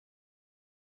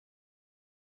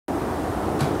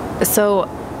So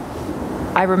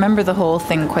I remember the whole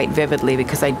thing quite vividly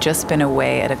because I'd just been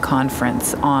away at a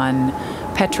conference on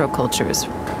petrocultures,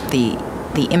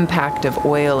 the impact of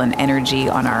oil and energy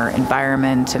on our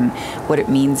environment and what it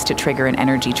means to trigger an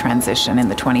energy transition in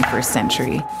the 21st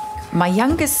century. My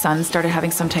youngest son started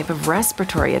having some type of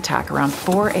respiratory attack around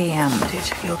 4 a.m.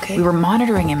 Dude, you okay? We were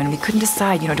monitoring him and we couldn't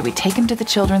decide, do we take him to the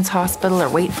children's hospital or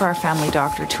wait for our family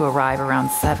doctor to arrive around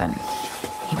 7?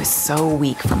 He was so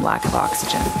weak from lack of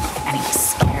oxygen and he was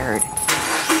scared.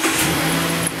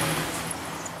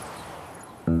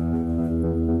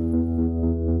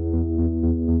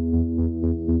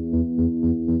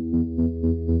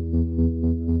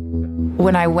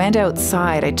 When I went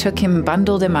outside, I took him,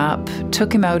 bundled him up,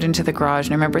 took him out into the garage,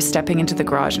 and I remember stepping into the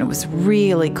garage and it was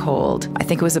really cold. I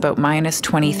think it was about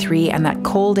 -23, and that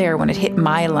cold air, when it hit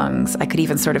my lungs, I could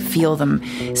even sort of feel them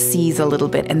seize a little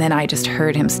bit, and then I just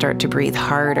heard him start to breathe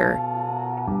harder.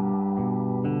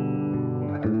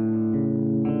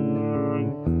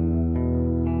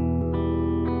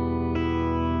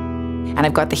 And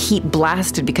I've got the heat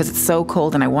blasted because it's so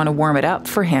cold and I want to warm it up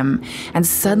for him. And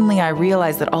suddenly I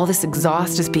realize that all this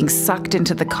exhaust is being sucked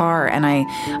into the car, and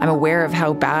I'm aware of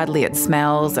how badly it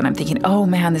smells, and I'm thinking, oh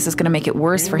man, this is going to make it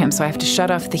worse for him, so I have to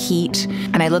shut off the heat.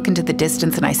 And I look into the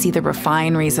distance and I see the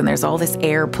refineries, and there's all this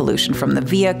air pollution from the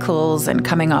vehicles and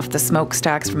coming off the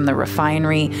smokestacks from the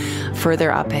refinery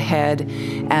further up ahead.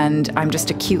 And I'm just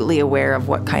acutely aware of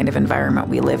what kind of environment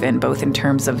we live in, both in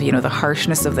terms of, the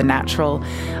harshness of the natural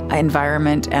environment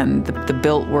and the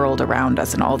built world around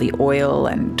us and all the oil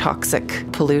and toxic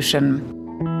pollution.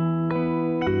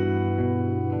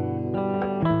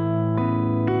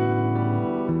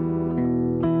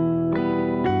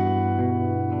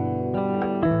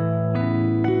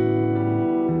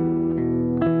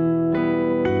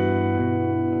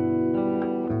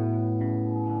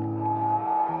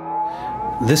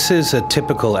 This is a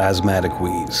typical asthmatic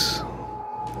wheeze.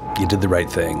 You did the right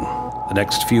thing. The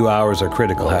next few hours are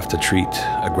critical. We'll have to treat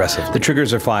aggressively. The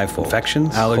triggers are fivefold: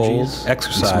 infections, allergies, cold,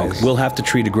 exercise. We'll have to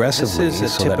treat aggressively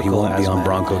so that he won't be on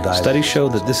bronchodilators. Studies show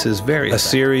that this is a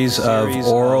series of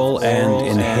oral and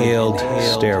inhaled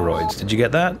steroids. Did you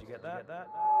get that?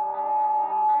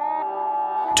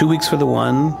 2 weeks for the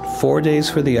one, 4 days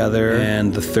for the other,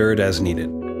 and the third as needed.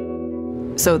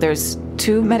 So there's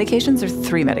 2 medications or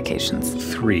 3 medications?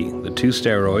 3. The 2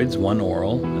 steroids, 1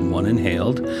 oral and 1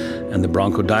 inhaled, and the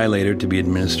bronchodilator to be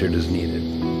administered as needed.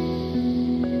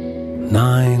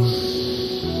 9,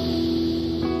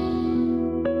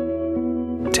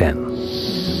 10.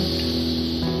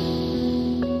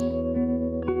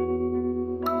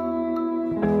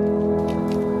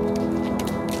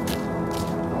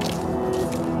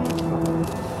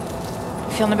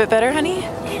 Feeling a bit better, honey?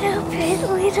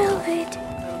 Little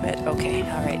bit. Okay,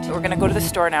 all right. We're gonna go to the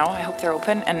store now. I hope they're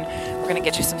open, and we're gonna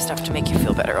get you some stuff to make you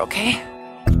feel better, okay?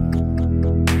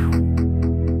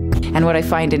 And what I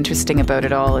find interesting about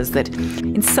it all is that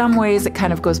in some ways it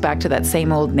kind of goes back to that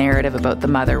same old narrative about the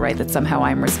mother, right? That somehow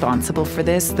I'm responsible for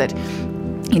this, that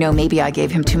maybe I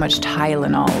gave him too much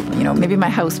Tylenol. Maybe my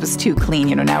house was too clean.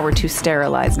 Now we're too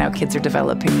sterilized. Now kids are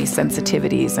developing these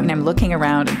sensitivities. And I'm looking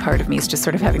around, and part of me is just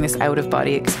sort of having this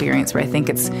out-of-body experience where I think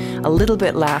it's a little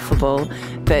bit laughable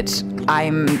that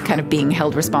I'm kind of being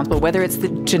held responsible, whether it's the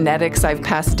genetics I've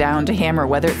passed down to him or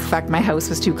whether it's the fact my house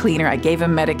was too clean or I gave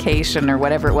him medication or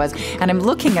whatever it was. And I'm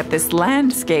looking at this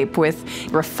landscape with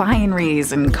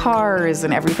refineries and cars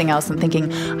and everything else and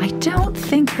thinking, I don't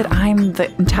think that I'm the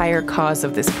entire cause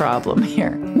of this problem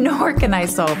here, nor can I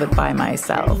solve it by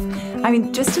myself.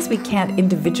 Just as we can't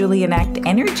individually enact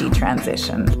energy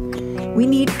transition, we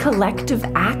need collective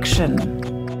action.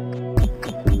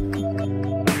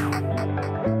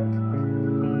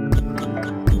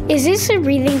 Is this a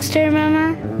breathing store,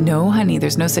 Mama? No, honey,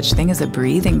 there's no such thing as a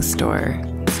breathing store.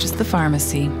 It's just the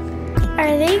pharmacy.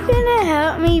 Are they gonna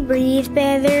help me breathe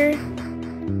better?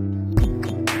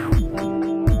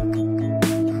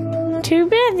 Too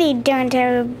bad they don't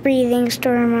have a breathing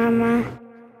store, Mama.